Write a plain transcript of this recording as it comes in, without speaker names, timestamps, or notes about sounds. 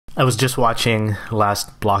I was just watching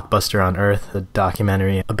Last Blockbuster on Earth, a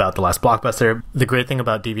documentary about the last blockbuster. The great thing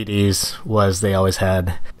about DVDs was they always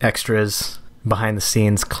had extras, behind the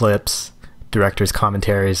scenes clips, director's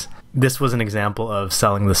commentaries. This was an example of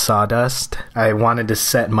selling the sawdust. I wanted to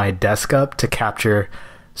set my desk up to capture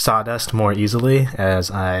sawdust more easily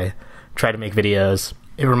as I try to make videos.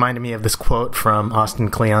 It reminded me of this quote from Austin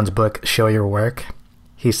Kleon's book, Show Your Work.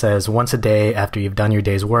 He says, "Once a day after you've done your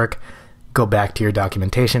day's work, go back to your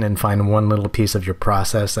documentation and find one little piece of your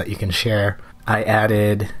process that you can share." I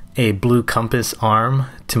added a blue compass arm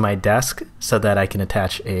to my desk so that I can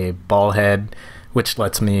attach a ball head, which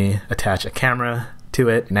lets me attach a camera to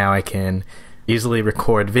it. Now I can easily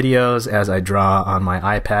record videos as I draw on my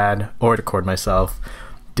iPad or record myself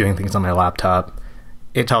doing things on my laptop.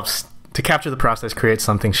 It helps to capture the process, create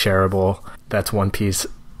something shareable. That's one piece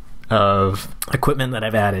of equipment that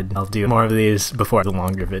I've added. I'll do more of these before the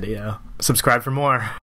longer video. Subscribe for more.